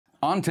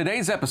On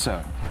today's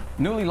episode,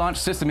 newly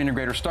launched system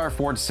integrator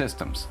Starforge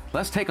Systems.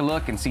 Let's take a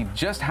look and see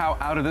just how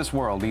out of this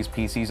world these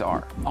PCs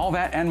are. All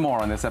that and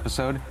more on this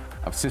episode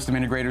of System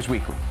Integrators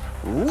Weekly.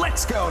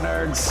 Let's go,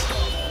 nerds!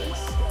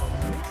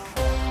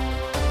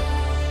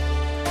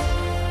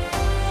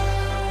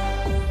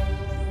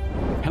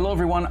 Hello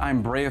everyone,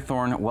 I'm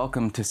Brayathorn.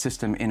 Welcome to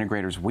System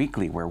Integrators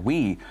Weekly, where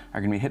we are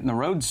going to be hitting the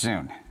road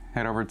soon.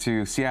 Head over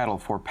to Seattle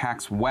for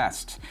PAX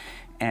West,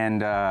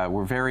 and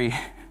we're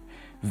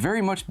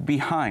very much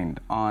behind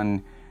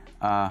on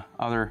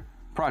other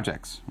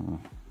projects.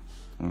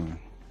 We'll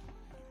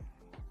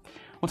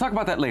talk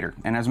about that later.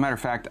 And as a matter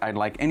of fact, I'd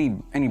like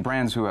any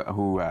brands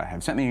who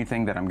have sent me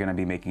anything that I'm going to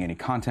be making any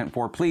content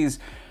for, please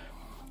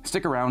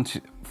stick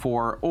around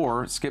for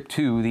or skip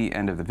to the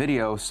end of the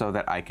video so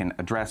that I can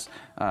address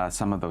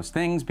some of those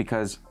things,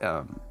 because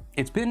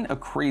it's been a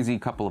crazy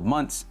couple of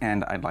months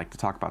and I'd like to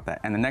talk about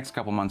that. And the next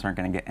couple of months aren't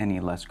going to get any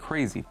less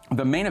crazy.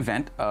 The main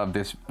event of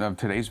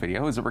today's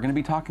video is that we're going to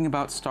be talking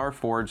about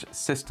Starforge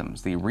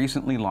Systems, the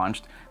recently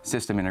launched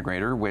system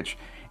integrator, which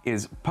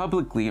is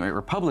publicly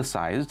or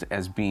publicized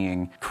as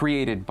being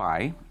created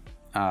by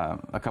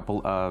a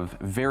couple of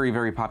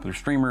very popular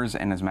streamers,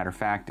 and as a matter of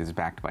fact is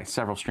backed by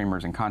several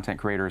streamers and content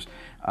creators,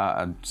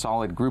 a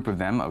solid group of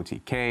them,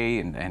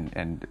 OTK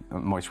and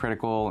Moist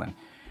Critical and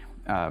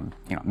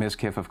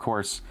Mizkif, of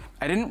course.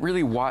 I didn't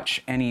really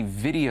watch any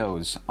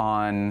videos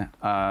on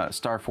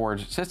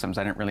Starforge Systems.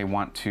 I didn't really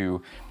want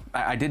to.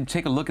 I did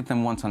take a look at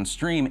them once on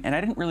stream, and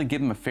I didn't really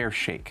give them a fair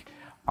shake,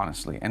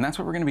 honestly. And that's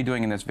what we're going to be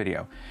doing in this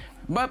video.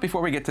 But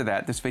before we get to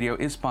that, this video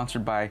is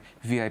sponsored by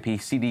VIP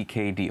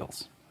CDK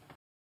Deals.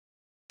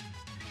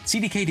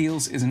 CDK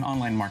Deals is an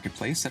online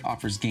marketplace that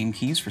offers game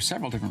keys for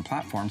several different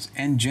platforms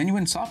and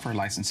genuine software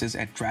licenses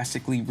at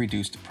drastically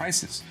reduced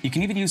prices. You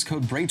can even use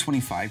code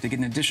BRAY25 to get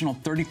an additional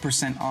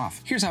 30%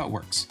 off. Here's how it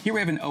works. Here we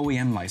have an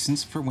OEM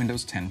license for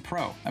Windows 10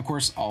 Pro. Of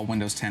course, all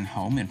Windows 10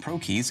 Home and Pro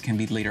keys can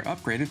be later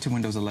upgraded to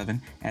Windows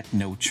 11 at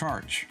no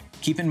charge.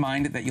 Keep in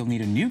mind that you'll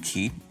need a new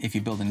key if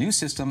you build a new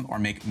system or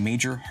make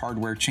major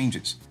hardware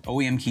changes.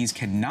 OEM keys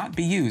cannot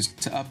be used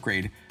to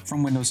upgrade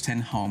from Windows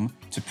 10 Home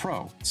to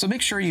Pro, so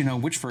make sure you know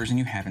which version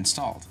you have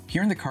installed.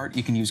 Here in the cart,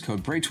 you can use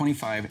code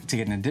BRAY25 to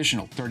get an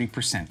additional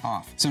 30%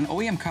 off. So an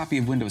OEM copy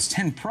of Windows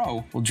 10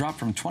 Pro will drop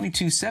from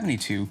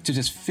 $22.72 to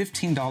just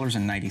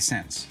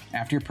 $15.90.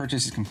 After your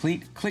purchase is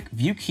complete, click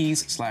View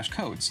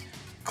Keys/Codes,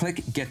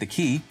 click Get the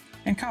Key,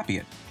 and copy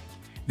it.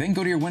 Then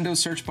go to your Windows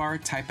search bar,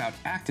 type out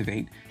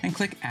Activate, and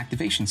click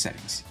Activation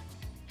Settings.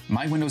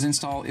 My Windows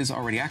install is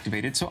already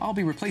activated, so I'll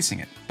be replacing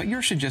it, but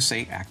yours should just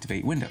say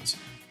Activate Windows.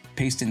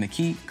 Paste in the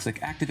key, click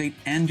Activate,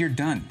 and you're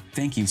done.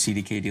 Thank you,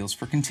 CDK Deals,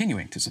 for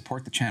continuing to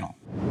support the channel.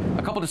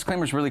 A couple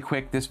disclaimers really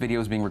quick. This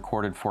video is being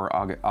recorded for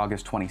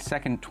August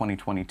 22nd,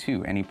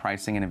 2022. Any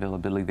pricing and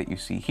availability that you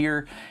see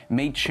here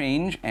may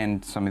change,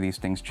 and some of these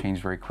things change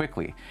very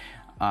quickly.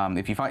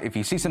 If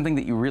you see something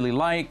that you really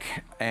like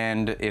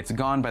and it's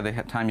gone by the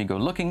time you go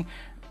looking,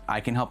 I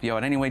can help you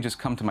out anyway. Just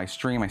come to my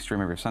stream. I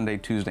stream every Sunday,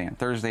 Tuesday, and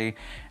Thursday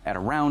at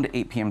around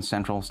 8 p.m.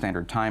 Central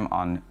Standard Time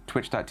on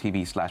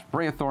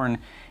twitch.tv/Brayathorn,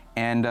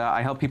 and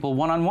I help people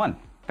one-on-one.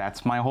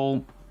 That's my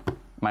whole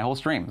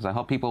stream, is I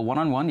help people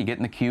one-on-one. You get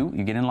in the queue,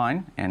 you get in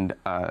line, and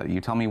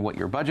you tell me what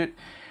your budget,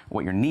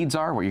 what your needs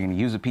are, what you're going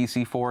to use a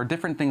PC for,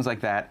 different things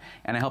like that,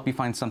 and I help you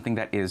find something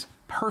that is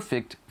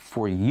perfect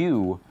for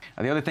you.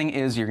 The other thing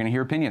is you're going to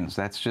hear opinions.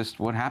 That's just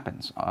what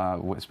happens,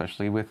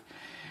 especially with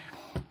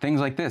things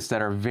like this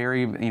that are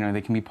very,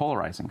 they can be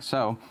polarizing.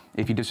 So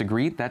if you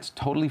disagree, that's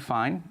totally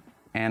fine,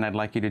 and I'd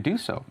like you to do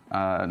so.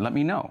 Let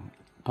me know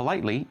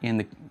politely in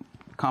the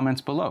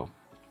comments below.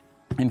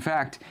 In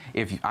fact,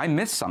 if I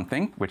miss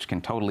something, which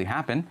can totally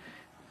happen,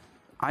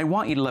 I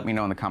want you to let me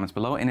know in the comments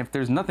below, and if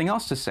there's nothing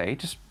else to say,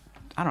 just,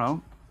 I don't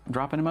know,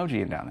 drop an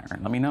emoji in down there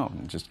and let me know.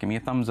 Just give me a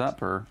thumbs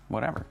up or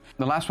whatever.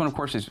 The last one, of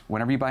course, is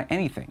whenever you buy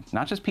anything,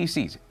 not just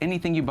PCs,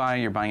 anything you buy,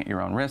 you're buying at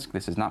your own risk.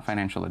 This is not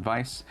financial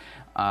advice.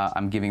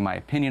 I'm giving my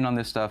opinion on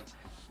this stuff.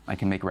 I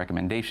can make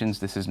recommendations.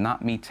 This is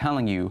not me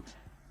telling you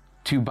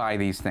to buy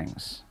these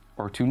things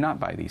or to not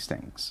buy these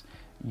things.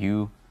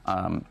 Your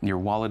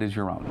wallet is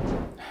your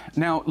own.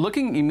 Now,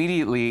 looking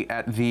immediately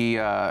at the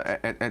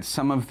at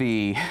some of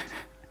the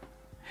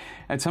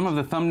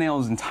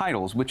thumbnails and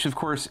titles, which of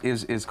course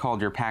is called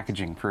your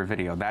packaging for a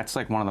video. That's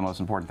like one of the most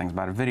important things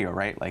about a video,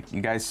 right? Like,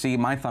 you guys see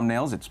my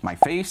thumbnails, it's my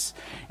face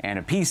and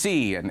a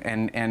PC,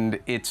 and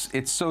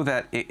it's so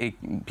that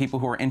people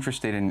who are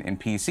interested in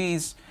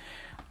PCs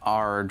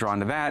are drawn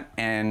to that,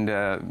 and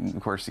of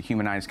course the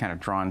human eye is kind of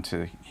drawn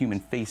to human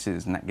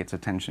faces, and that gets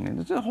attention, and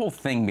there's a whole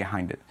thing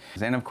behind it.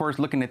 And of course,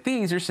 looking at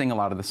these, you're seeing a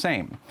lot of the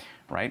same,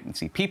 right? You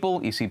see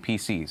people, you see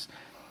PCs.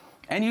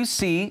 And you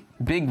see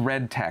big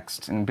red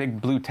text and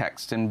big blue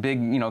text and big,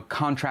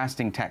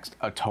 contrasting text.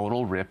 A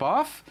total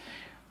ripoff?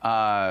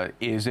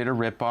 Is it a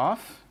ripoff?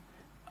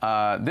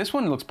 This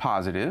one looks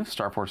positive.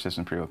 Starforge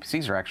Systems Prebuilt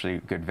PCs are actually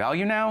good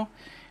value now.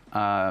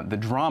 The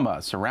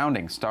drama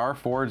surrounding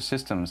Starforge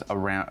Systems, a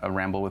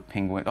ramble with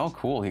Penguin. Oh,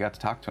 cool, he got to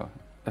talk to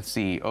let's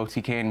see,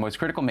 OTK and Voice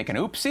Critical make an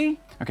oopsie.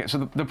 Okay,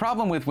 so the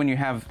problem with when you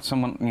have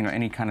someone, you know,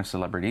 any kind of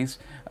celebrities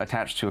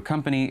attached to a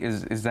company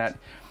is that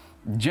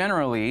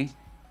generally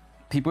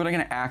people are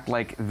gonna act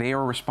like they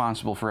are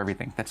responsible for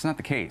everything. That's not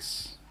the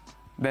case.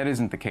 That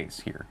isn't the case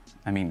here.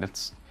 I mean,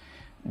 that's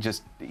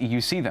just, you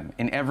see them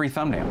in every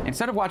thumbnail.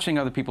 Instead of watching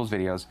other people's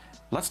videos,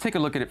 let's take a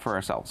look at it for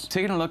ourselves.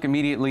 Taking a look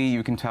immediately,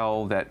 you can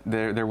tell that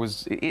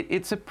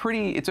it's a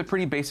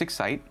pretty basic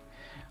site.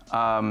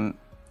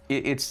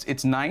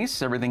 It's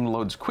nice, everything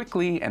loads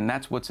quickly, and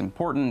that's what's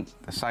important.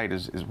 The site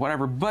is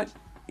whatever, but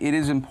it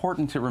is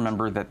important to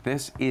remember that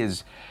this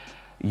is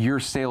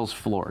your sales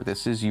floor.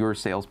 This is your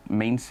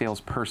main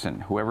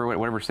salesperson.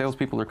 Whatever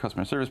salespeople or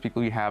customer service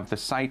people you have, the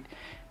site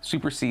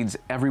supersedes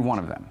every one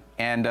of them.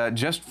 And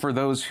just for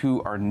those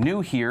who are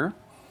new here,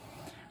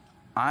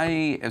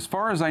 as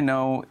far as I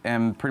know,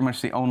 am pretty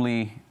much the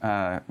only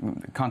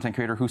content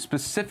creator who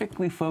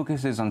specifically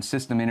focuses on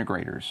system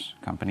integrators,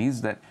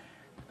 companies that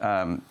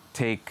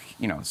take,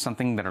 you know,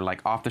 something that are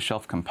like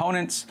off-the-shelf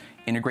components,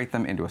 integrate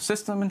them into a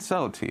system, and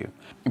sell it to you.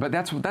 But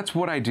that's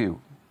what I do.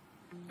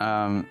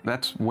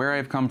 That's where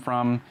I've come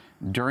from.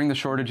 During the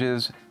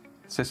shortages,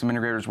 system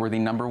integrators were the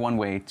 #1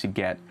 way to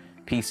get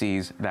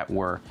PCs that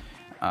were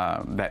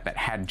that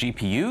had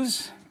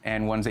GPUs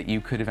and ones that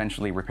you could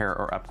eventually repair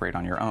or upgrade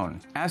on your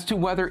own. As to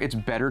whether it's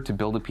better to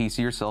build a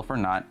PC yourself or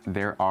not,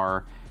 there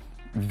are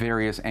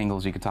various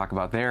angles you could talk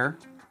about there.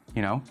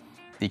 You know,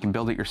 you can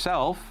build it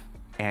yourself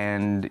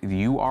and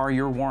you are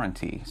your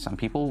warranty. Some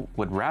people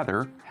would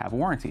rather have a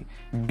warranty.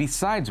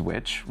 Besides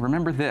which,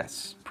 remember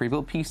this,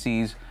 pre-built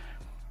PCs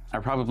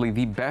are probably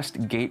the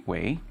best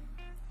gateway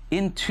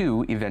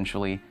into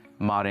eventually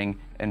modding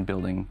and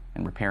building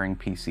and repairing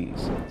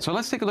PCs. So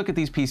let's take a look at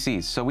these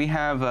PCs. So we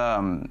have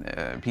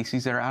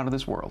PCs that are out of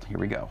this world. Here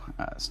we go.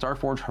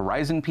 Starforge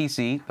Horizon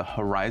PC, the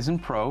Horizon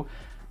Pro,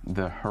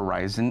 the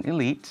Horizon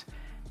Elite,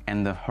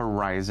 and the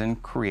Horizon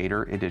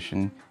Creator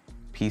Edition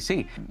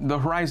PC. The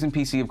Horizon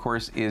PC, of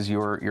course, is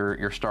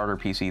your starter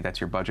PC.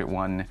 That's your budget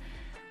one.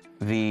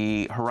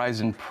 The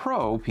Horizon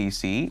Pro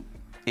PC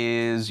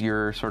is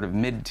your sort of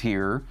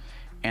mid-tier,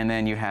 and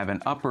then you have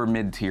an upper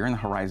mid-tier in the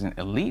Horizon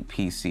Elite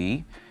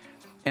PC.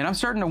 And I'm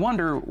starting to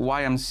wonder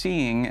why I'm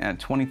seeing at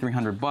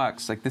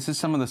 $2,300, like this is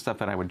some of the stuff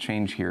that I would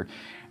change here.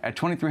 At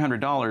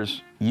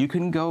 $2,300, you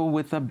can go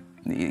with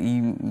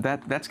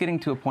that's getting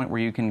to a point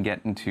where you can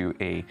get into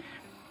a,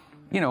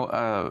 you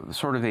know,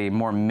 sort of a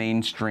more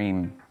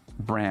mainstream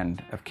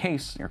brand of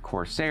case, your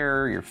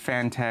Corsair, your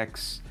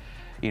Fantex,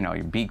 you know,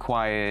 your Be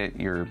Quiet,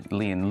 your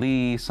Lee &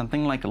 Lee,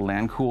 something like a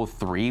Landcool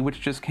 3, which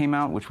just came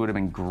out, which would have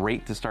been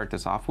great to start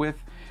this off with.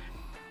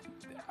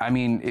 I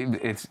mean,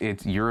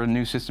 you're a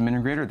new system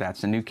integrator,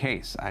 that's a new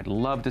case. I'd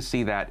love to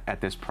see that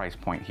at this price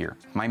point here.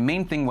 My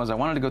main thing was I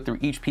wanted to go through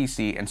each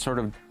PC and sort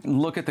of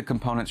look at the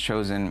components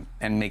chosen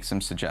and make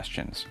some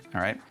suggestions, all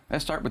right?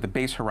 Let's start with the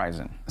base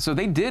Horizon. So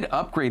they did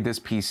upgrade this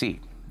PC.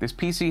 This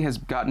PC has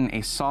gotten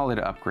a solid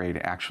upgrade,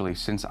 actually,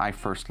 since I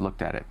first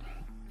looked at it.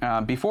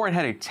 Before it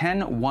had a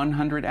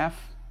 10100F,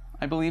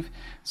 I believe.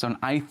 So an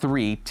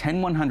i3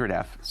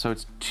 10100F. So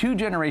it's 2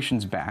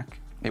 generations back.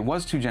 It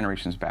was 2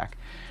 generations back.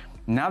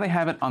 Now they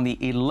have it on the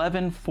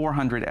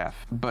 11400F.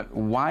 But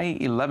why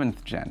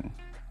 11th gen?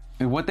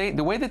 The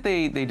way that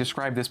they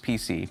describe this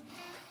PC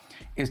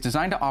is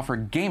designed to offer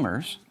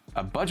gamers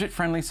a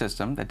budget-friendly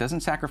system that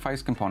doesn't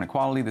sacrifice component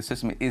quality. The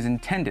system is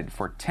intended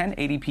for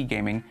 1080p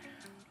gaming.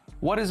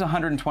 What is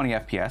 120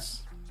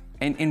 FPS?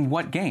 And in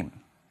what game?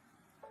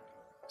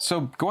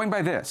 So going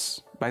by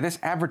this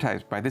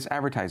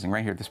advertising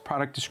right here, this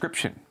product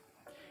description,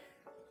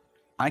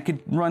 I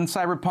could run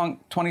Cyberpunk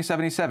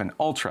 2077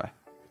 Ultra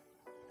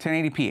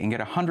 1080p and get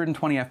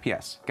 120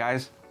 FPS.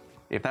 Guys,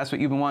 if that's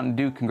what you've been wanting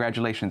to do,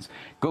 congratulations.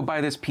 Go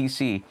buy this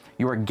PC.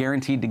 You are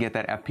guaranteed to get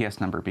that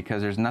FPS number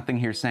because there's nothing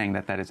here saying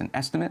that that is an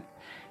estimate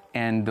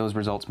and those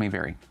results may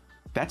vary.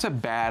 That's a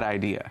bad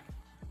idea.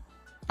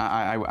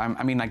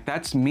 I mean, like,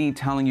 that's me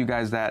telling you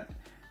guys that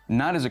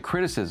not as a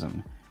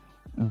criticism,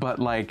 but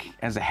like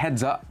as a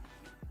heads up.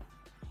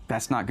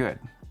 That's not good.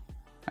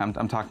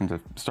 I'm talking to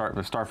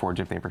Starforge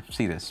if they ever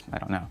see this. I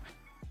don't know.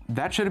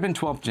 That should have been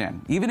 12th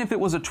gen, even if it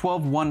was a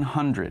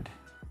 12100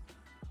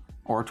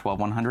 or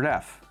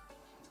 12100F.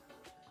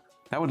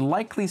 That would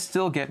likely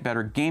still get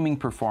better gaming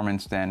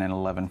performance than an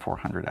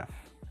 11400F.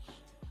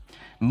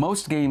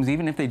 Most games,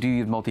 even if they do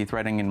use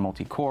multi-threading and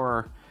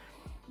multi-core,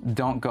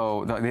 don't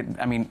go,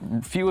 I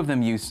mean, few of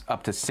them use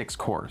up to 6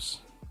 cores.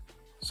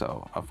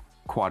 So a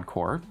quad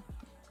core,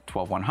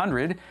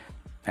 12100,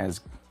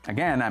 as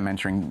again, I'm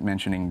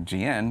mentioning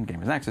GN,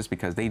 Gamers Nexus,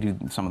 because they do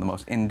some of the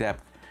most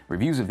in-depth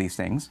reviews of these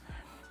things,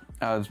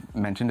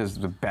 mentioned as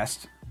the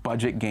best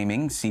budget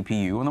gaming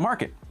CPU on the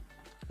market.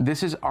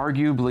 This is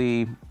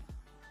arguably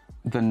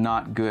the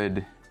not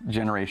good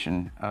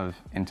generation of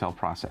Intel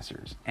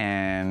processors.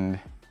 And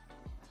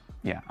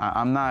yeah,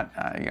 I'm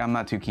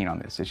not too keen on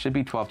this. It should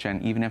be 12th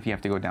gen, even if you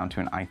have to go down to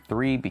an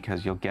i3,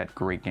 because you'll get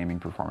great gaming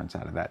performance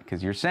out of that.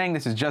 Because you're saying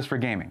this is just for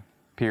gaming,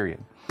 period.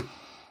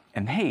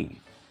 And hey,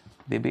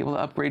 they'd be able to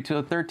upgrade to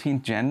a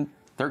 13th gen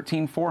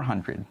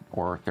 13400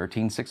 or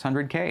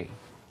 13600K.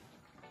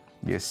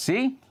 You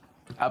see?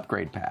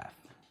 Upgrade path.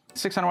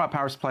 600 watt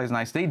power supply is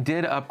nice. They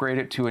did upgrade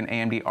it to an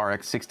AMD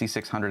RX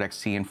 6600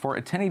 XT, and for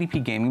a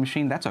 1080p gaming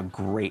machine, that's a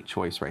great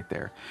choice right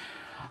there.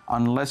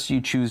 Unless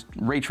you choose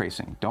ray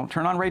tracing. Don't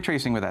turn on ray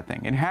tracing with that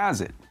thing. It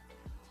has it.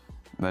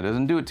 That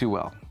doesn't do it too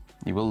well.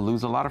 You will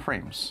lose a lot of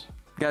frames.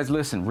 Guys,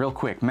 listen, real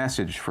quick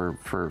message for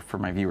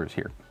my viewers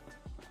here.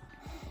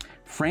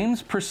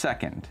 Frames per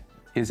second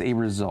is a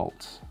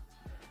result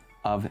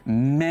of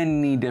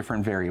many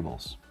different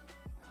variables.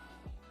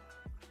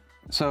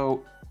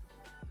 So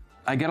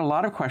I get a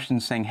lot of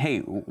questions saying,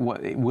 hey,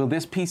 will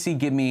this PC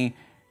give me,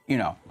 you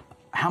know,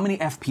 how many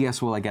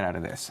FPS will I get out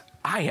of this?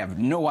 I have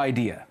no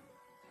idea,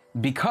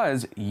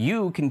 because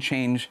you can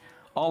change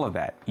all of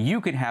that.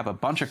 You could have a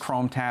bunch of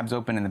Chrome tabs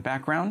open in the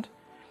background.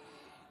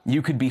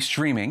 You could be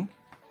streaming.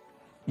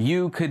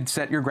 You could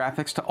set your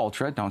graphics to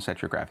ultra. Don't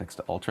set your graphics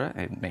to ultra.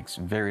 It makes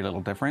very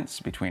little difference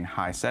between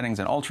high settings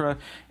and ultra,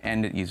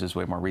 and it uses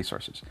way more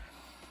resources.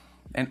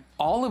 And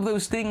all of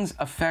those things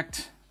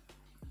affect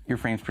your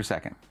frames per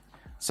second.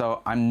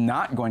 So I'm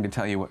not going to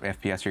tell you what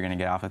FPS you're going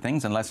to get off of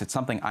things unless it's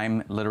something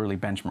I'm literally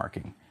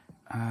benchmarking.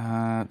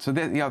 So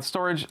the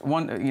storage,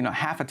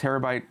 half a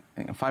terabyte,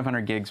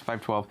 500 gigs,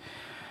 512.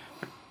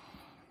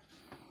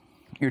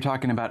 You're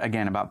talking about,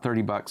 again, about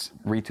 $30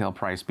 retail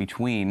price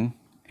between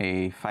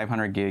a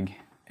 500 gig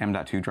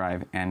M.2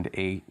 drive and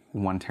a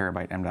 1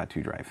 terabyte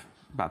M.2 drive.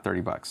 About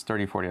 $30,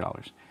 $30,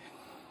 $40.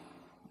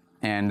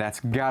 And that's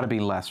got to be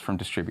less from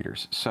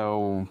distributors.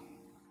 So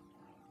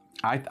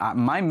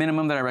my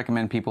minimum that I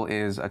recommend people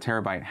is a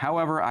terabyte.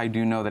 However, I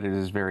do know that it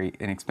is very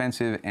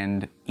inexpensive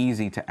and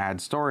easy to add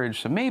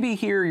storage. So maybe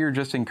here you're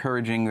just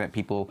encouraging that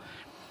people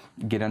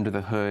get under the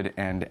hood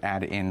and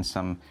add in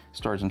some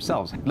storage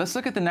themselves. Let's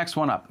look at the next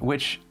one up,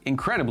 which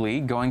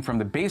incredibly, going from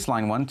the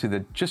baseline one to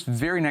the just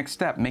very next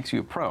step makes you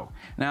a pro.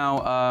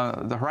 Now,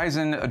 the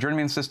Horizon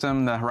journeyman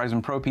system, the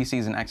Horizon Pro PC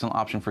is an excellent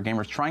option for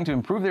gamers trying to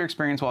improve their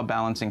experience while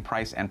balancing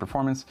price and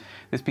performance.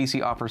 This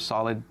PC offers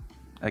solid,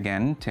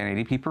 again,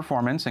 1080p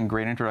performance and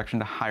great introduction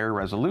to higher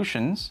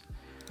resolutions.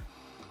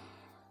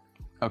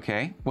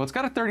 Okay, well, it's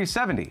got a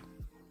 3070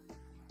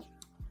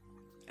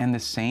 and the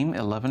same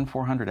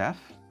 11400F.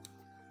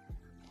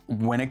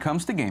 When it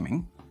comes to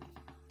gaming,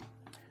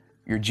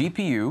 your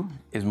GPU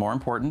is more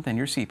important than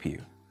your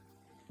CPU.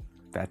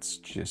 That's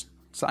just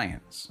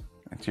science.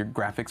 That's your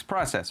graphics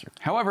processor.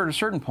 However, at a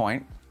certain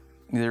point,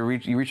 you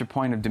reach a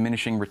point of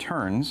diminishing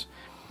returns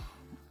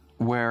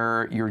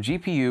where your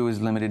GPU is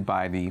limited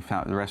by the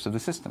rest of the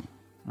system,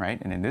 right?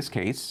 And in this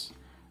case,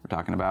 we're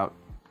talking about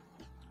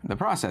the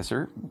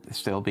processor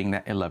still being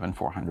that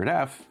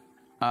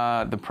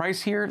 11400F. The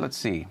price here, let's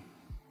see,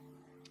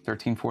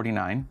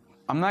 $1349.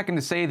 I'm not going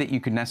to say that you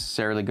could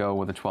necessarily go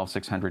with a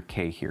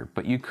 12600K here,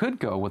 but you could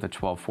go with a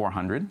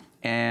 12400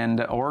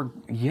 or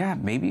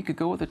maybe you could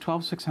go with a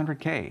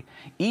 12600K,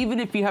 even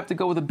if you have to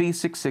go with a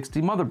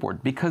B660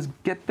 motherboard, because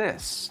get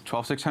this,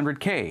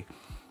 12600K,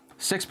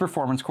 6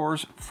 performance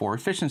cores, 4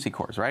 efficiency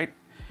cores, right?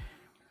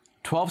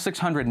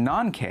 12600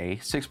 non-K,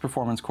 6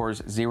 performance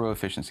cores, 0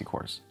 efficiency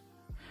cores.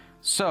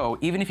 So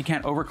even if you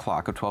can't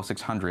overclock a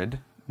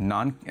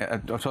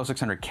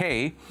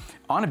 12600K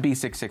on a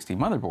B660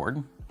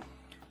 motherboard,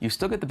 you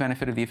still get the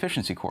benefit of the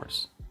efficiency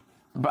cores.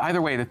 But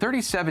either way, the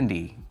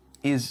 3070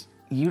 is,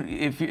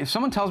 if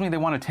someone tells me they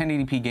want a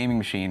 1080p gaming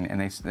machine and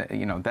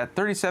that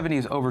 3070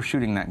 is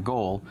overshooting that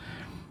goal,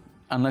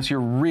 unless you're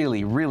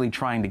really, really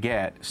trying to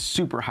get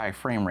super high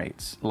frame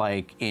rates,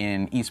 like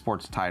in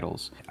esports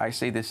titles. I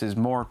say this is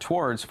more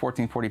towards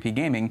 1440p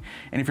gaming,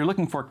 and if you're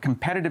looking for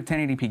competitive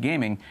 1080p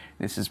gaming,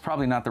 this is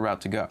probably not the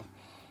route to go.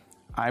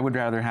 I would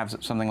rather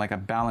have something like a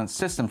balanced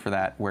system for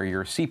that, where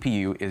your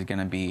CPU is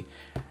gonna be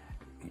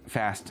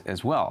fast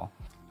as well.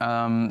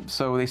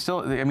 So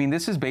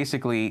this is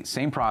basically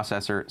same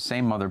processor,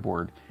 same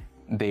motherboard.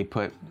 They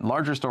put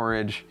larger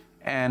storage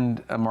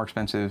and a more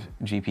expensive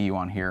GPU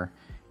on here,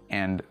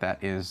 and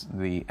that is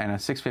a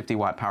 650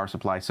 watt power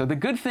supply. So the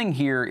good thing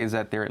here is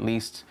that they're at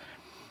least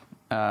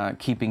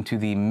keeping to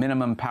the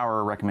minimum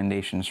power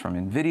recommendations from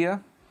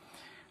NVIDIA.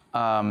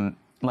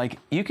 Like,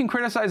 you can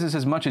criticize this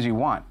as much as you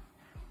want,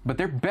 but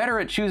they're better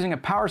at choosing a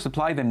power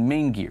supply than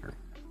Main Gear.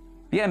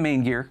 Yeah,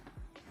 Main Gear.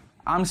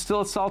 I'm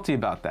still salty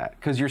about that,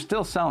 because you're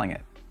still selling it.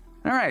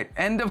 All right,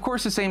 and of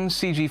course the same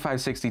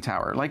CG560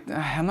 tower. Like,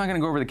 I'm not gonna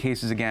go over the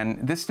cases again.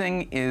 This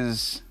thing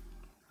is,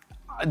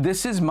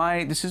 this is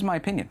my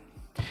opinion.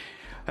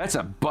 That's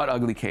a butt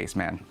ugly case,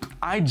 man.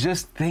 I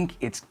just think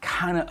it's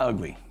kind of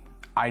ugly.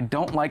 I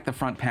don't like the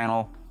front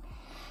panel.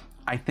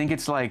 I think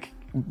it's like,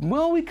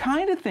 well, we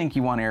kind of think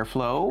you want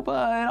airflow,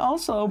 but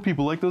also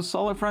people like those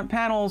solid front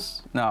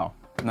panels. No,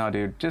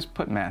 dude, just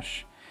put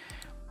mesh.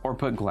 Or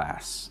put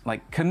glass.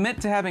 Like, commit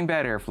to having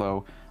bad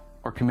airflow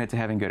or commit to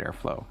having good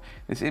airflow.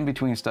 This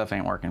in-between stuff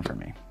ain't working for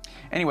me.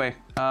 Anyway,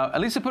 at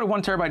least I put a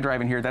 1 terabyte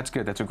drive in here. That's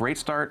good. That's a great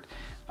start.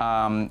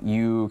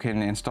 You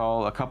can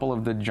install a couple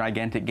of the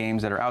gigantic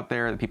games that are out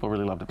there that people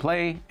really love to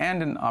play,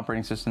 and an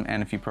operating system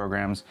and a few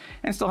programs,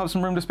 and still have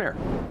some room to spare.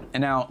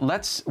 And now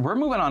we're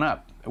moving on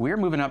up. We're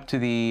moving up to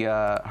the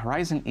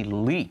Horizon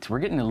Elite. We're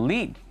getting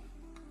Elite.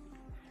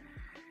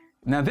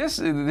 Now this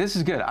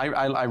is good.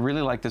 I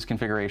really like this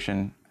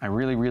configuration. I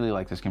really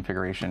like this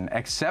configuration,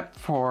 except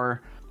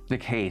for the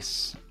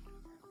case.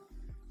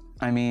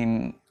 I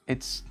mean,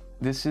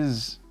 this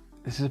is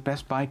a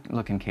Best Buy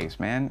looking case,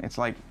 man. It's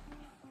like,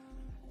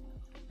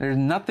 there's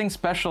nothing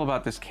special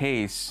about this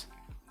case,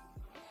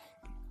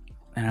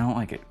 and I don't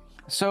like it.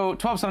 So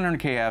 12700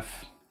 KF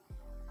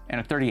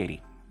and a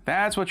 3080.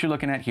 That's what you're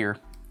looking at here.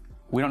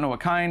 We don't know what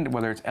kind,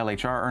 whether it's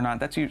LHR or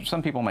not.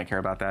 Some people might care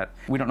about that.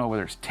 We don't know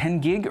whether it's 10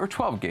 gig or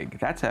 12 gig.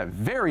 That's a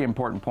very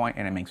important point,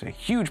 and it makes a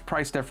huge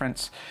price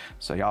difference.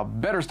 So y'all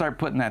better start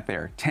putting that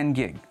there. 10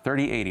 gig,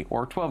 3080,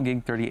 or 12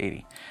 gig,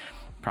 3080.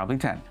 Probably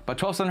 10. But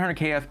 12700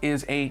 KF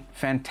is a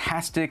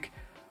fantastic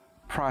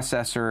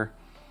processor.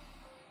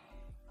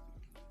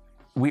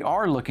 We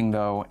are looking,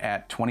 though,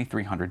 at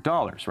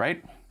 $2,300,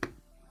 right?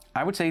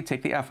 I would say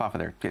take the F off of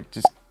there.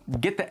 Just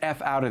get the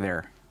F out of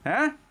there.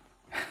 Huh?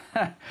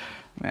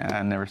 Man,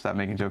 I never stop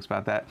making jokes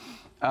about that.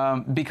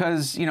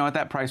 Because, you know, at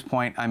that price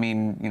point, I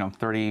mean, you know,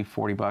 30,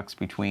 40 bucks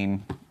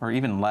between, or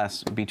even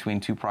less, between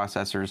two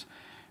processors,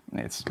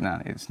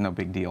 it's no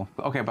big deal.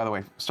 Okay, by the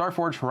way,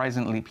 Starforge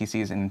Horizon Elite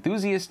PC is an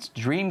enthusiast's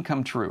dream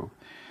come true.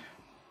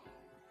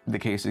 The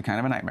case is kind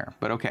of a nightmare,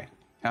 but okay.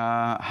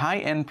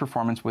 High-end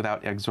performance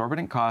without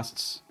exorbitant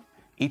costs.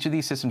 Each of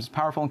these systems is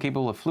powerful and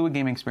capable of fluid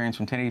gaming experience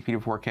from 1080p to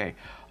 4K.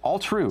 All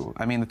true.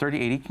 I mean, the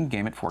 3080 can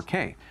game at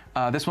 4K.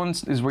 This one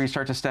is where you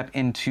start to step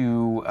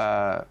into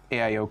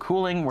AIO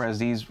cooling, whereas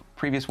these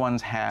previous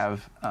ones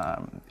have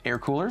air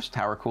coolers,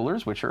 tower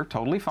coolers, which are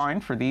totally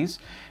fine for these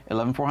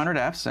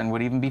 11400Fs and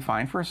would even be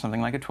fine for something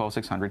like a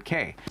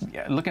 12600K.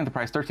 Yeah, looking at the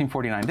price,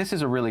 $1349. This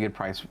is a really good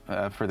price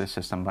for this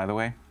system, by the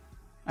way.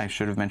 I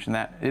should have mentioned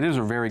that. It is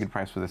a very good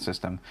price for the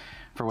system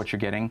for what you're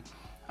getting,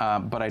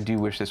 but I do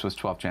wish this was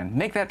 12th gen.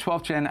 Make that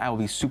 12th gen, I will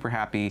be super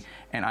happy,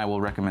 and I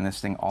will recommend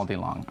this thing all day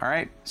long. All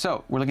right,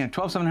 so we're looking at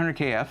 12700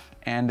 KF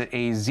and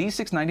a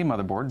Z690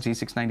 motherboard,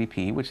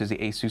 Z690P, which is the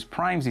Asus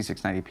Prime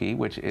Z690P,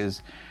 which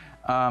is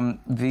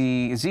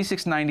the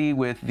Z690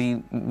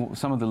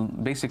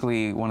 with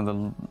basically one of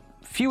the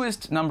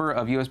fewest number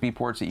of USB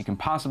ports that you can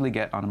possibly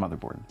get on a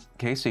motherboard.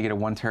 Okay, so you get a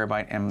 1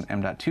 terabyte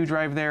M.2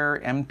 drive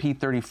there,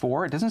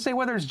 MP34. It doesn't say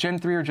whether it's Gen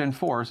 3 or Gen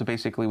 4, so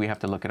basically we have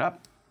to look it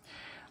up.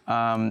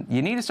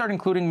 You need to start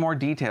including more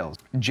details.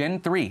 Gen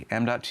 3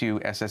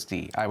 M.2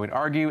 SSD. I would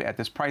argue at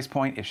this price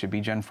point, it should be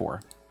Gen 4,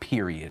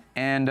 period.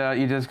 And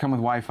it does come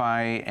with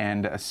Wi-Fi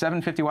and a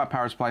 750 watt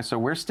power supply, so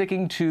we're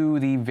sticking to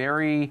the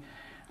very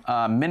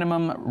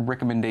minimum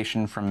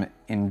recommendation from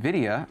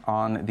NVIDIA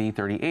on the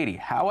 3080.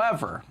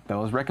 However,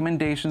 those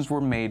recommendations were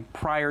made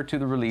prior to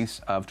the release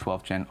of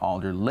 12th Gen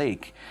Alder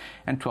Lake.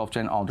 And 12th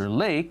Gen Alder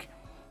Lake,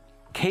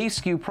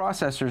 K-SKU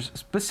processors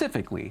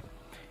specifically,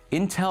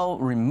 Intel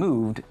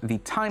removed the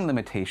time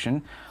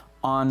limitation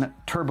on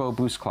turbo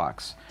boost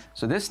clocks.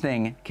 So this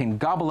thing can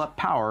gobble up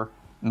power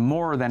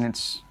more than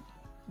its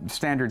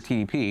standard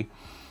TDP,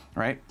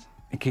 right?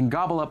 It can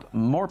gobble up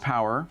more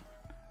power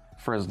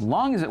for as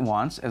long as it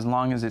wants, as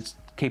long as it's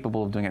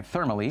capable of doing it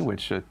thermally,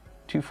 which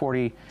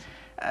 240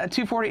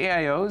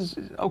 AIO is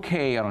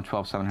okay on a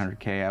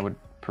 12700K. I would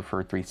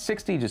prefer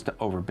 360 just to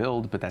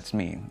overbuild, but that's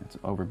me, it's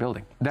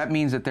overbuilding. That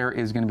means that there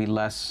is gonna be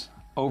less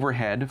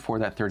overhead for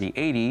that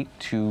 3080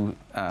 to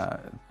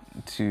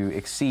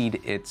exceed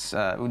its,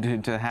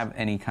 to have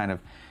any kind of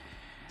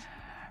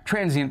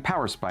transient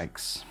power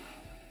spikes.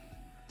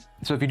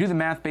 So if you do the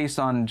math based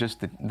on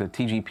just the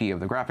TGP of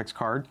the graphics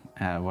card,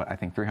 I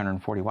think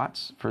 340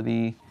 watts for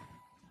the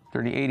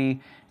 3080,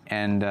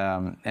 and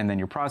then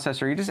your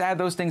processor, you just add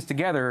those things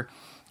together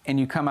and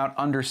you come out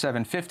under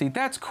 750.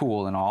 That's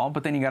cool and all,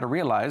 but then you got to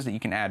realize that you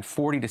can add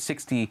 40 to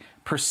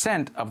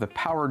 60% of the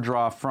power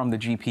draw from the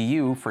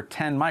GPU for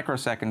 10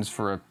 microseconds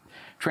for a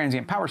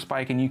transient power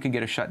spike, and you can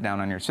get a shutdown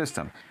on your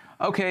system.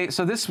 Okay,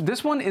 so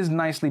this one is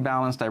nicely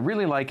balanced. I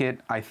really like it.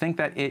 I think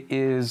that it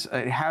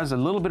has a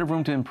little bit of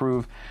room to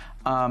improve.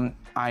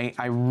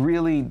 I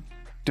really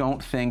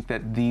don't think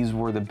that these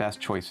were the best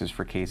choices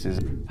for cases.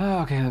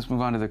 Okay, let's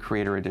move on to the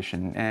Creator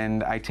Edition.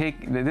 And I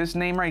take, this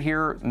name right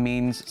here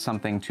means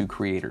something to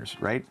creators,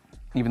 right?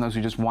 Even those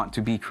who just want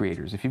to be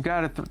creators. If you've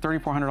got a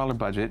 $3,400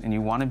 budget and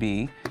you want to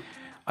be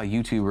a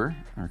YouTuber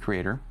or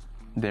creator,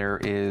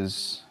 there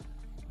is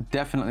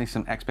definitely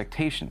some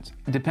expectations.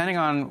 Depending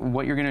on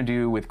what you're gonna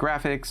do with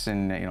graphics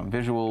and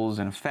visuals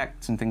and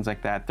effects and things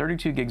like that,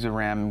 32 gigs of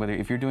RAM, whether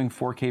if you're doing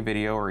 4K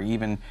video or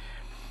even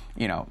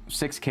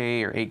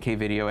 6K or 8K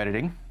video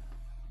editing,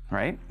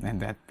 right? And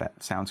that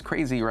sounds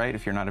crazy, right?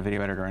 If you're not a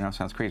video editor, I know it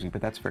sounds crazy,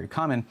 but that's very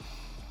common.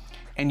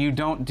 And you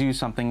don't do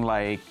something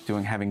like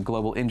having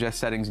global ingest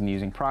settings and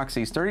using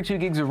proxies, 32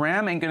 gigs of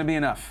RAM ain't gonna be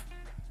enough.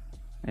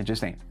 It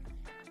just ain't.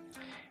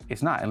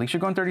 It's not. At least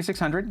you're going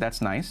 3600, that's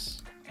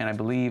nice. And I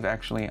believe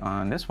actually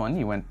on this one,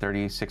 you went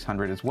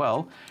 3600 as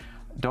well.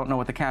 Don't know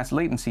what the cast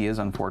latency is,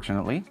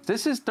 unfortunately.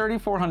 This is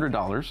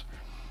 $3,400,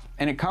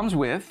 and it comes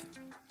with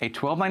a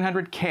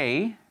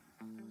 12900K.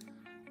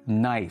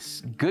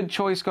 Nice. Good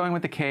choice going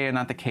with the K and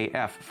not the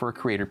KF for a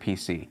creator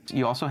PC.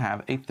 You also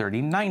have a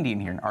 3090 in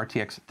here, an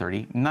RTX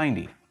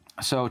 3090.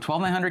 So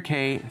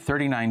 12900K,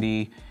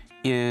 3090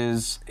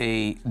 is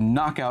a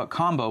knockout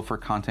combo for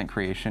content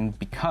creation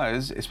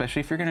because, especially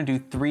if you're gonna do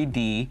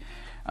 3D,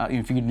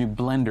 if you can do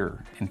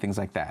Blender and things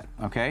like that,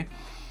 okay?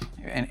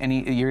 And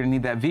you're gonna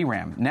need that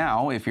VRAM.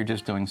 Now, if you're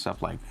just doing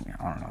stuff like,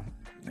 I don't know,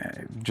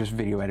 just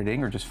video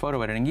editing or just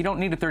photo editing, you don't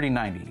need a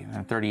 3090.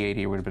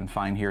 3080 would have been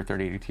fine here,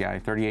 3080 Ti,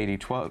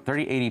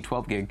 3080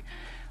 12 gig,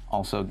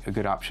 also a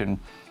good option.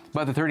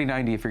 But the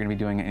 3090, if you're gonna be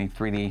doing any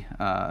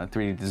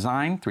 3D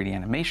design, 3D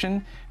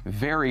animation,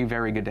 very,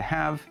 very good to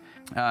have.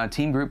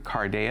 Team Group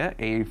Cardea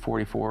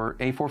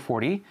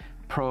A440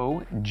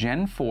 Pro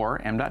Gen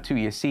 4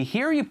 M.2. You see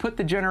here you put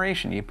the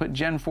generation, you put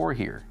Gen 4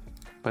 here.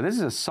 But this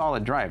is a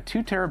solid drive,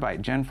 2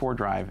 terabyte Gen 4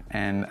 drive,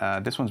 and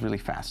this one's really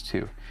fast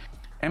too.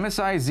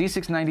 MSI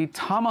Z690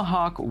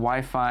 Tomahawk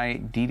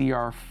Wi-Fi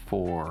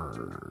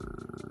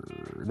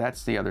DDR4.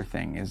 That's the other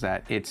thing, is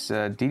that it's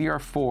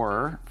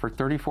DDR4 for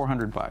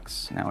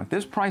 $3,400. Now at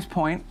this price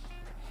point,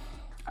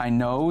 I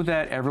know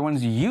that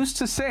everyone's used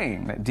to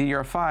saying that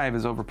DDR5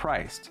 is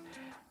overpriced.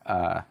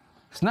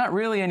 It's not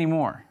really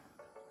anymore.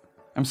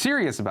 I'm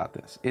serious about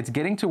this. It's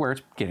getting to where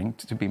it's getting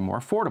to be more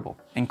affordable,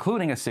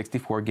 including a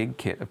 64 gig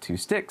kit of 2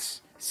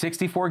 sticks.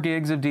 64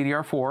 gigs of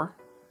DDR4 or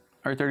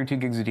 32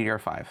 gigs of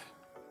DDR5.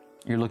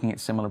 You're looking at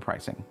similar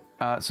pricing.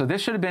 So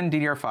this should have been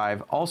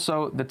DDR5.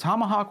 Also, the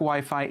Tomahawk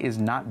Wi-Fi is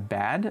not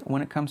bad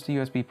when it comes to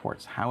USB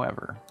ports.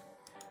 However,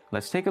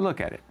 let's take a look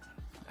at it.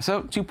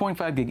 So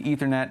 2.5 gig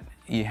Ethernet,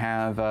 you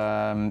have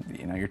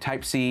your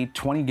Type-C,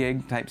 20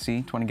 gig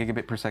Type-C, 20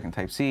 gigabit per second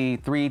Type-C,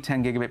 3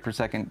 10 gigabit per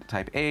second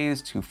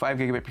Type-A's, 2 5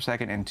 gigabit per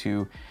second, and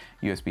 2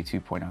 USB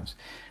 2.0s.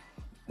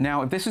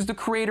 Now, if this is the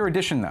Creator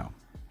Edition though,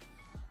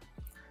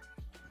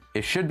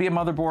 it should be a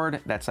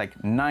motherboard that's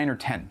like 9 or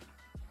 10.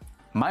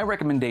 My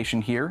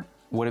recommendation here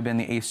would have been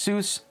the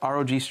Asus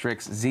ROG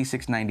Strix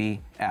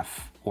Z690F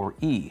or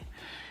E.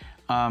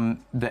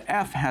 The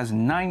F has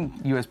 9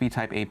 USB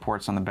Type-A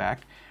ports on the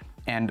back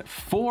and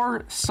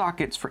 4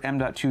 sockets for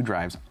M.2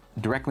 drives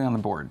directly on the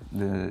board.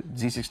 The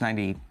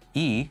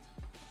Z690E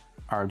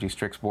ROG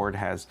Strix board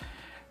has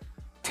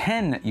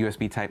 10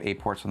 USB Type-A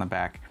ports on the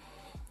back,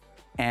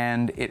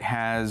 and it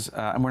has,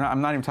 I'm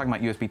not even talking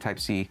about USB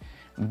Type-C,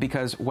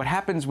 because what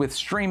happens with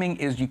streaming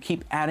is you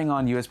keep adding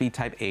on USB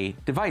Type-A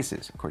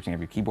devices. Of course, you have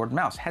your keyboard,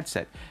 mouse,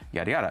 headset,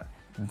 yada, yada.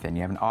 Then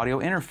you have an audio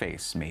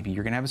interface. Maybe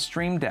you're gonna have a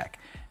stream deck.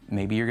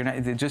 Maybe you're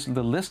gonna, just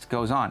the list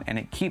goes on and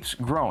it keeps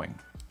growing.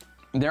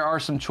 There are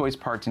some choice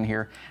parts in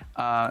here.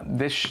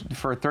 This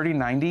for a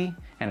 3090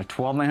 and a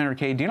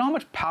 12900K, do you know how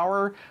much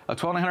power a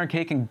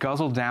 12900K can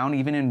guzzle down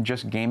even in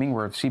just gaming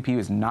where CPU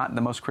is not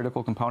the most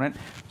critical component?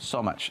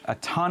 So much, a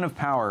ton of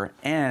power.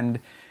 And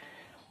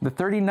the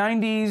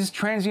 3090's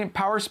transient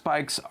power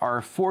spikes are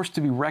a force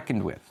to be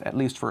reckoned with, at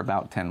least for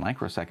about 10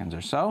 microseconds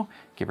or so,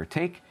 give or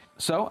take.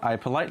 So I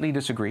politely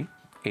disagree.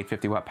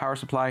 850 watt power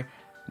supply,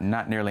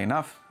 not nearly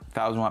enough.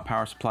 1000 watt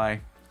power supply,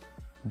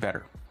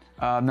 better.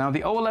 Now the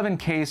O11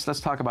 case,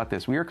 let's talk about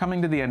this. We are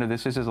coming to the end of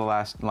this. This is the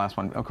last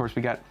one. Of course,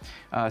 we got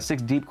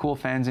 6 deep cool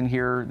fans in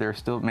here. They're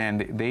still,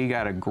 man, they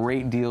got a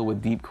great deal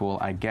with deep cool,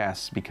 I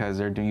guess, because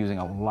they're using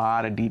a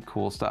lot of deep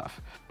cool stuff.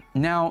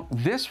 Now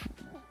this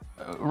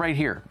right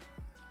here,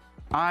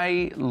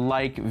 I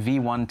like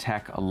V1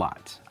 Tech a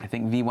lot. I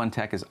think V1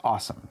 Tech is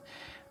awesome.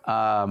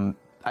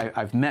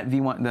 I've met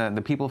V1,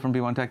 the people from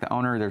V1 Tech, the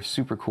owner, they're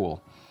super cool.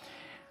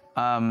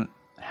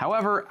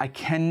 However, I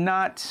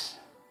cannot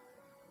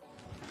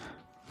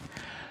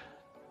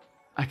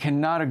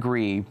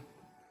agree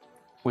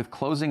with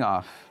closing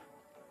off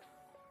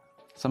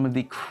some of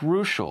the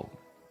crucial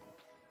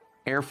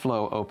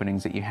airflow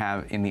openings that you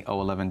have in the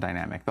O11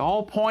 Dynamic. The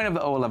whole point of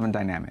the O11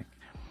 Dynamic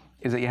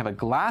is that you have a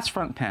glass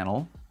front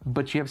panel,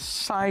 but you have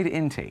side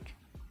intake.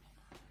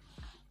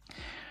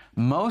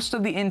 Most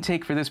of the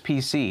intake for this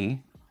PC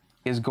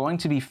is going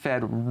to be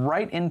fed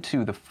right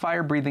into the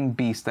fire-breathing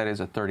beast that is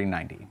a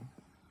 3090.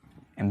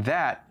 And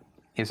that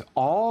is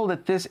all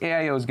that this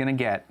AIO is gonna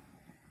get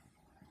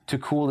to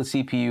cool the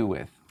CPU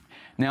with.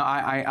 Now,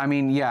 I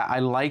mean, yeah,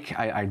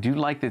 I do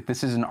like that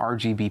this is an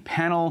RGB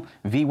panel.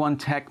 V1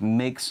 Tech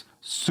makes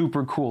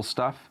super cool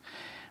stuff,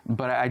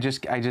 but I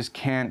just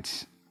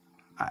can't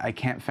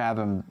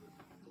fathom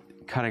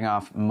cutting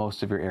off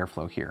most of your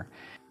airflow here.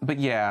 But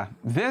yeah,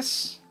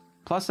 this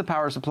plus the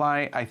power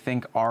supply, I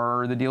think,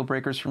 are the deal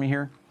breakers for me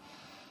here.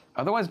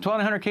 Otherwise,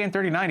 1200K and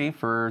 3090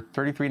 for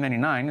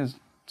 $33.99 is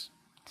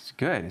it's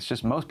good. It's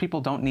just most people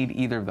don't need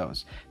either of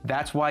those.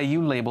 That's why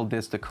you labeled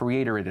this the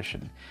Creator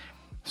Edition.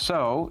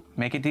 So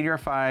make it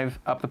DDR5,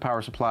 up the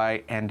power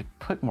supply, and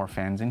put more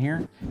fans in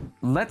here.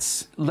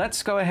 Let's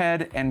go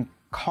ahead and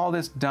call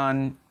this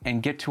done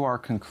and get to our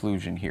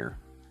conclusion here.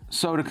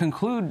 So to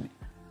conclude,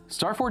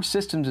 Starforge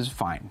Systems is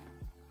fine.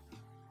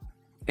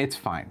 It's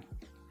fine.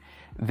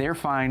 They're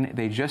fine.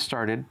 They just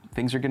started.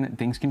 Things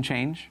can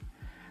change.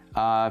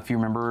 If you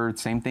remember,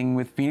 same thing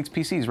with Phoenix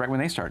PCs right when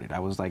they started. I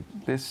was like,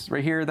 this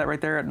right here, that right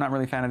there, not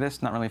really a fan of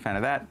this, not really a fan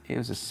of that. It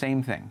was the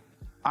same thing.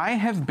 I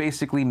have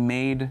basically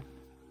made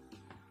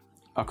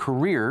a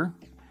career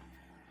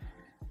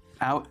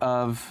out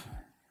of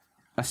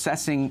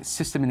assessing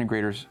system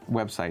integrators'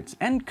 websites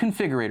and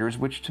configurators,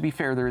 which, to be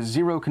fair, there is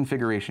zero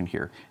configuration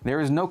here.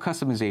 There is no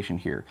customization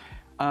here.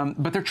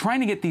 But they're trying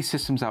to get these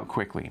systems out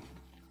quickly.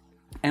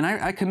 And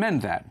I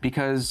commend that,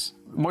 because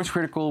Moist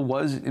Critical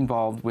was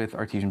involved with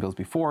Artesian Builds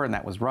before, and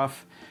that was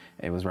rough.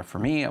 It was rough for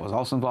me. I was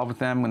also involved with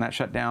them when that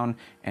shut down,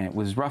 and it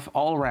was rough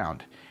all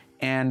around.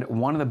 And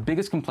one of the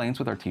biggest complaints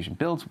with Artesian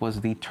Builds was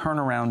the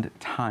turnaround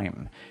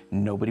time.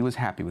 Nobody was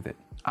happy with it.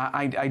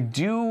 I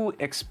do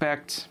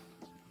expect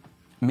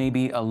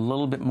maybe a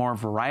little bit more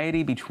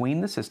variety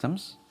between the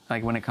systems,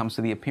 like when it comes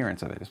to the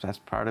appearance of it. That's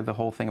part of the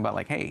whole thing about,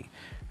 like, hey,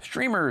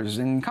 streamers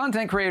and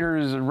content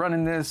creators are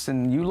running this,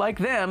 and you like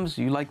them,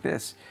 so you like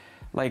this.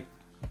 Like,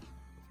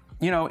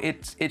 you know,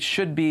 it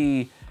should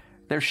be,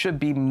 there should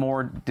be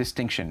more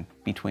distinction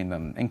between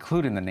them,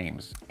 including the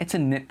names. It's a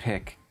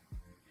nitpick.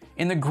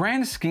 In the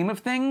grand scheme of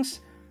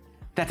things,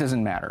 that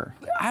doesn't matter.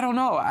 I don't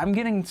know, I'm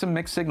getting some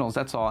mixed signals,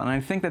 that's all. And I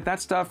think that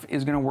that stuff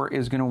is gonna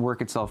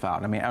work itself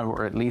out. I mean,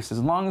 or at least as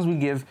long as we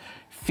give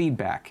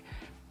feedback.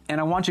 And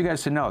I want you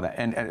guys to know that,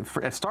 and at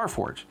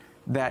Starforge,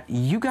 that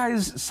you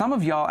guys, some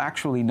of y'all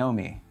actually know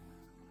me,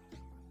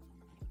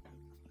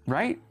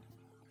 right?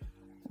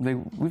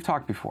 We've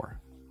talked before.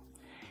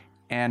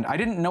 And I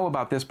didn't know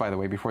about this, by the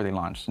way, before they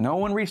launched. No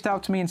one reached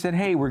out to me and said,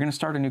 hey, we're gonna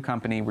start a new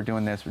company, we're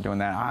doing this, we're doing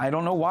that. I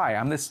don't know why.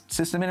 I'm this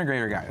system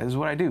integrator guy. This is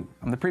what I do.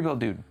 I'm the Prebuilt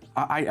dude.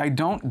 I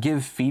don't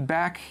give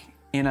feedback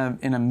in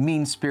a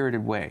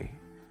mean-spirited way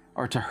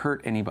or to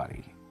hurt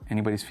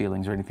anybody's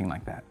feelings or anything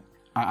like that.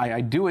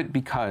 I do it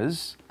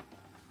because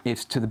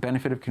it's to the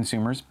benefit of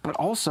consumers, but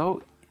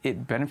also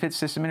it benefits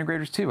system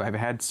integrators too. I've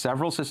had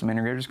several system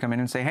integrators come in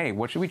and say, hey,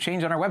 what should we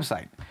change on our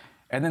website?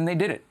 And then they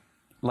did it.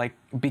 Like,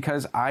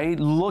 because I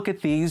look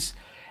at these,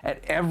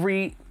 at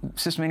every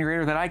system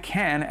integrator that I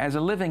can as a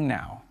living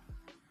now.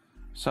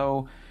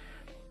 So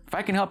if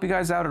I can help you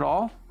guys out at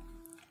all,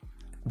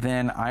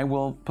 then I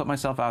will put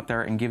myself out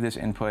there and give this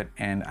input,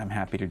 and I'm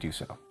happy to do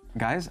so.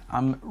 Guys,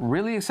 I'm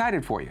really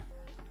excited for you,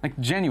 like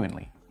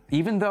genuinely.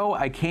 Even though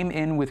I came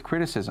in with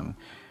criticism,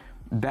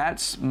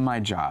 that's my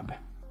job.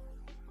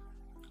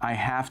 I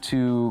have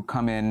to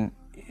come in,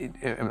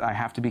 I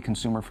have to be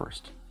consumer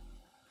first.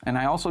 And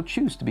I also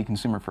choose to be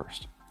consumer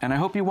first. And I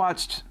hope you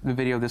watched the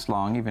video this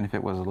long, even if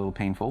it was a little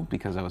painful,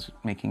 because I was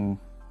making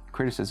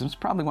criticisms,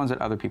 probably ones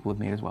that other people have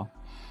made as well.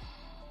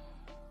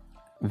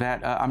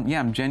 That,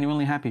 I'm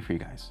genuinely happy for you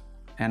guys.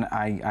 And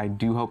I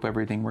do hope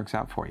everything works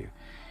out for you.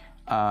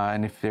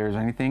 And if there's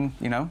anything,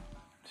 you know,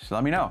 just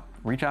let me know.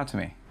 Reach out to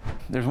me.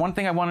 There's one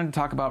thing I wanted to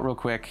talk about real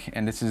quick,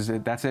 and that's it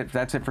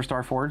for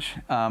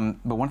Starforge.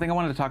 But one thing I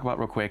wanted to talk about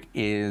real quick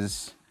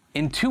is,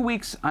 in 2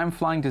 weeks, I'm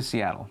flying to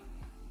Seattle.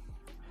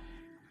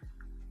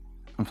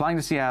 I'm flying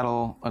to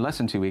Seattle, or less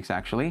than 2 weeks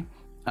actually,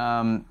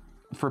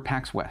 for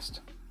PAX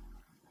West.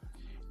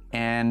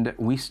 And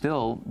we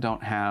still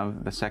don't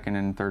have the second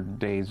and third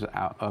days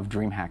out of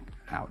DreamHack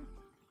out.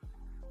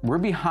 We're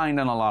behind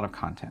on a lot of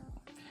content.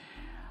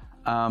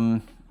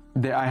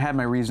 I had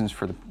my reasons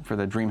for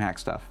the DreamHack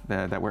stuff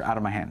that were out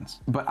of my hands.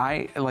 But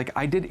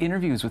I did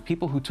interviews with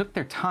people who took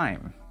their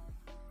time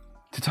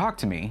to talk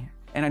to me,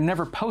 and I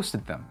never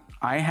posted them.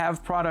 I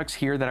have products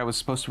here that I was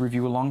supposed to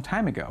review a long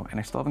time ago, and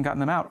I still haven't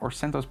gotten them out or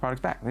sent those products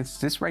back.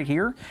 This right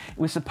here, it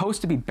was supposed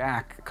to be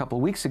back a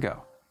couple weeks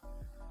ago.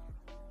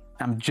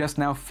 I'm just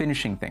now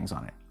finishing things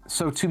on it.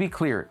 So to be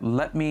clear,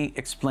 let me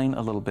explain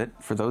a little bit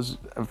for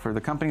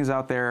the companies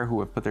out there who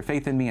have put their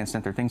faith in me and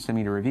sent their things to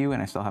me to review,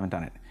 and I still haven't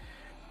done it.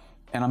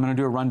 And I'm gonna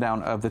do a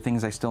rundown of the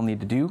things I still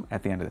need to do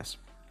at the end of this.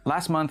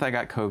 Last month I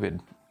got COVID,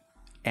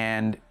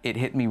 and it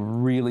hit me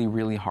really,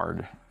 really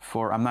hard.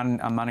 I'm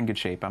not in good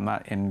shape. I'm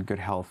not in good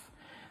health.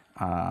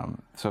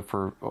 So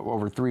for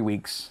over 3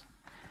 weeks,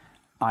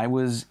 I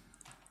was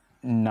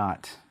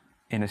not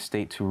in a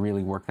state to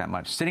really work that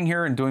much. Sitting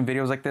here and doing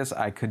videos like this,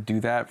 I could do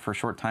that for a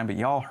short time, but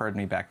y'all heard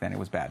me back then. It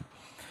was bad.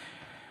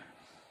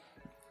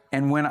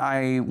 And when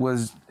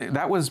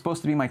that was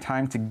supposed to be my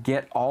time to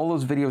get all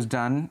those videos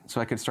done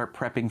so I could start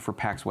prepping for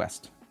PAX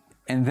West.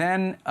 And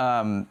then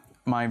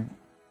my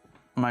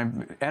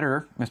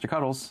editor, Mr.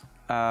 Cuddles,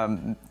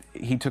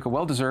 he took a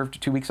well-deserved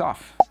 2 weeks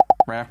off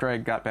right after I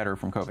got better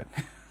from COVID.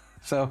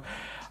 So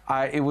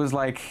it was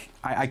like,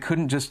 I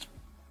couldn't just,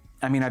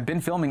 I mean, I've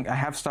been filming, I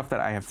have stuff that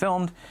I have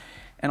filmed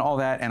and all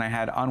that, and I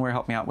had Onware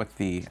help me out with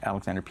the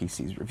Alexander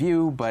PC's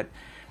review, but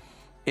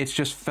it's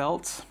just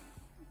felt,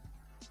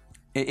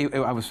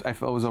 I was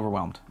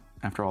overwhelmed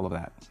after all of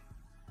that.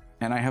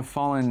 And I have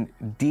fallen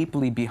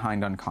deeply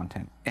behind on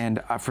content.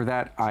 And for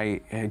that,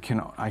 I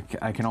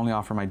can only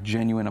offer my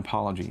genuine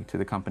apology to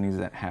the companies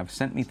that have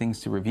sent me things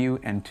to review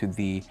and to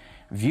the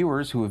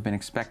viewers who have been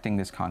expecting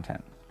this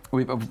content.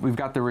 we've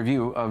got the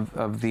review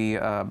of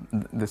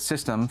the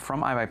system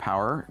from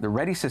iBuyPower, the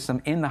ready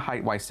system in the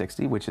height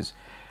Y60, which is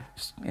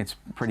it's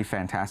pretty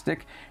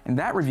fantastic. And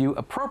that review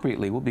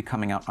appropriately will be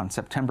coming out on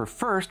September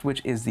 1st,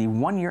 which is the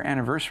 1-year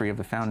anniversary of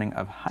the founding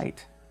of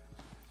Height.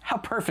 How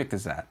perfect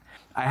is that?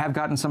 I have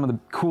gotten some of the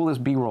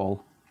coolest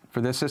B-roll for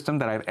this system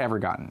that I've ever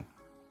gotten.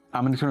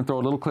 I'm just gonna throw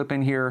a little clip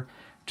in here,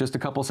 just a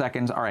couple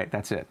seconds. All right,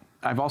 that's it.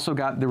 I've also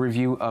got the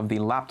review of the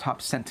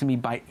laptop sent to me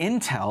by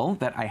Intel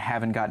that I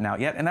haven't gotten out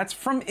yet, and that's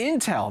from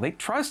Intel. They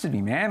trusted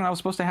me, man, and I was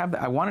supposed to have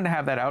that. I wanted to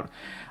have that out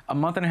a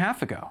month and a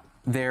half ago.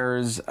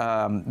 There's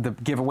the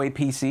giveaway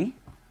PC.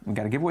 We've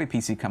got a giveaway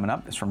PC coming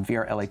up. It's from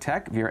VRLA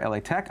Tech.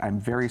 VRLA Tech, I'm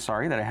very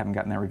sorry that I haven't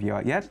gotten that review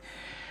out yet.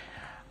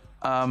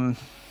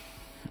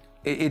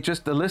 It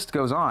just, the list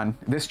goes on.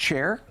 This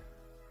chair,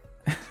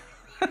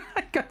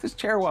 I got this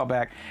chair a while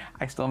back.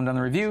 I still haven't done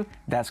the review.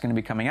 That's gonna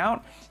be coming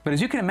out. But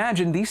as you can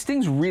imagine, these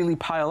things really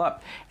pile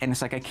up, and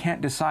it's like I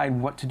can't decide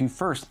what to do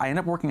first. I end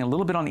up working a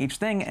little bit on each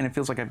thing, and it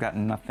feels like I've got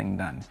nothing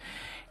done.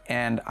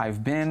 And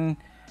I've been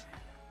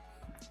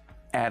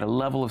at a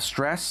level of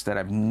stress that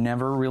I've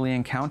never really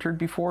encountered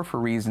before for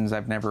reasons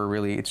I've never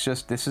really, it's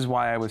just, this is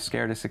why I was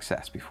scared of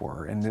success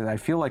before. And I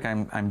feel like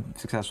I'm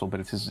successful, but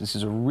this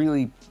is a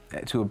really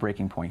to a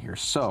breaking point here.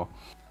 So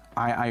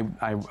I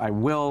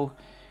will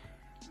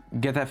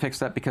get that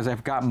fixed up because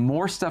I've got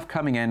more stuff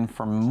coming in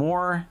from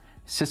more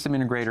system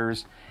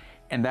integrators,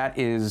 and that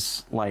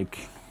is like,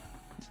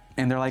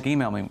 and they're like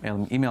emailing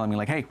me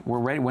like, hey, we're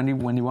ready. When do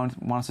you want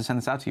us to send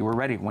this out to you? We're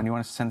ready. When do you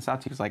want us to send this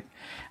out to you? It's like,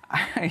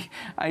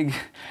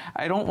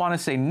 I don't want to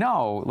say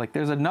no. Like,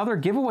 there's another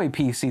giveaway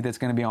PC that's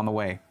going to be on the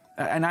way,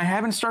 and I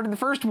haven't started the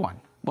first one.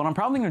 What I'm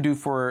probably going to do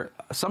for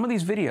some of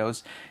these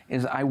videos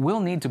is I will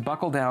need to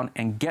buckle down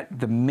and get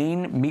the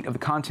main meat of the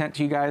content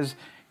to you guys,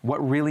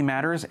 what really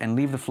matters, and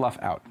leave the fluff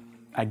out.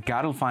 I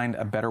got to find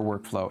a better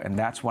workflow, and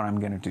that's what I'm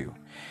going to do.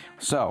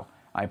 So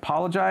I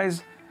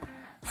apologize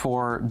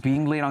for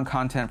being late on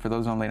content, for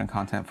those I'm late on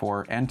content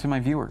for, and to my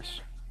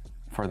viewers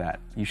for that.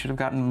 You should have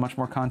gotten much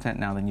more content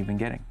now than you've been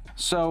getting.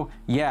 So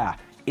yeah,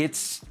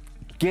 it's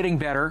getting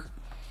better,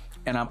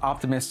 and I'm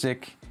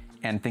optimistic,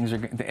 and things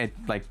are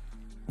like,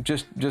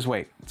 just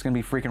wait. It's gonna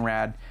be freaking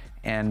rad.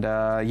 And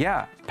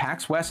yeah,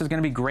 PAX West is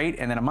gonna be great,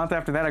 and then a month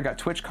after that, I got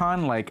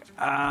TwitchCon. Like,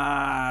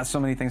 so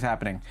many things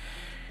happening.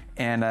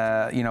 And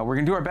you know, we're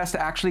gonna do our best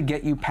to actually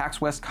get you PAX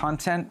West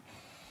content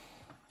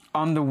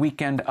on the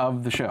weekend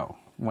of the show,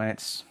 when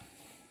it's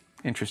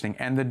interesting.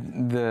 And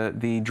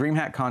the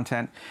DreamHack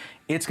content,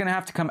 it's gonna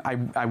have to come,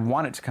 I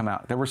want it to come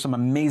out. There were some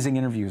amazing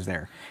interviews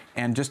there.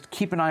 And just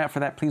keep an eye out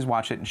for that. Please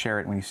watch it and share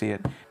it when you see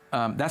it.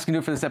 That's gonna do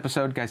it for this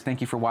episode. Guys,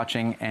 thank you for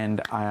watching,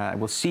 and I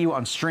will see you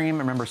on stream.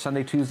 Remember,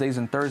 Sunday, Tuesdays,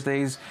 and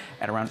Thursdays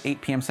at around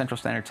 8 p.m. Central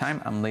Standard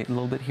Time. I'm late a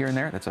little bit here and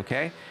there, that's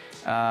okay.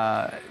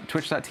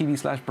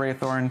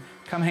 Twitch.tv/Brayathorn.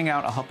 Come hang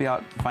out, I'll help you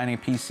out finding a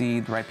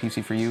PC, the right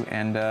PC for you,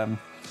 and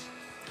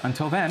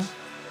until then,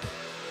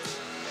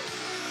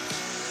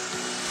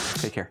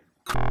 take care.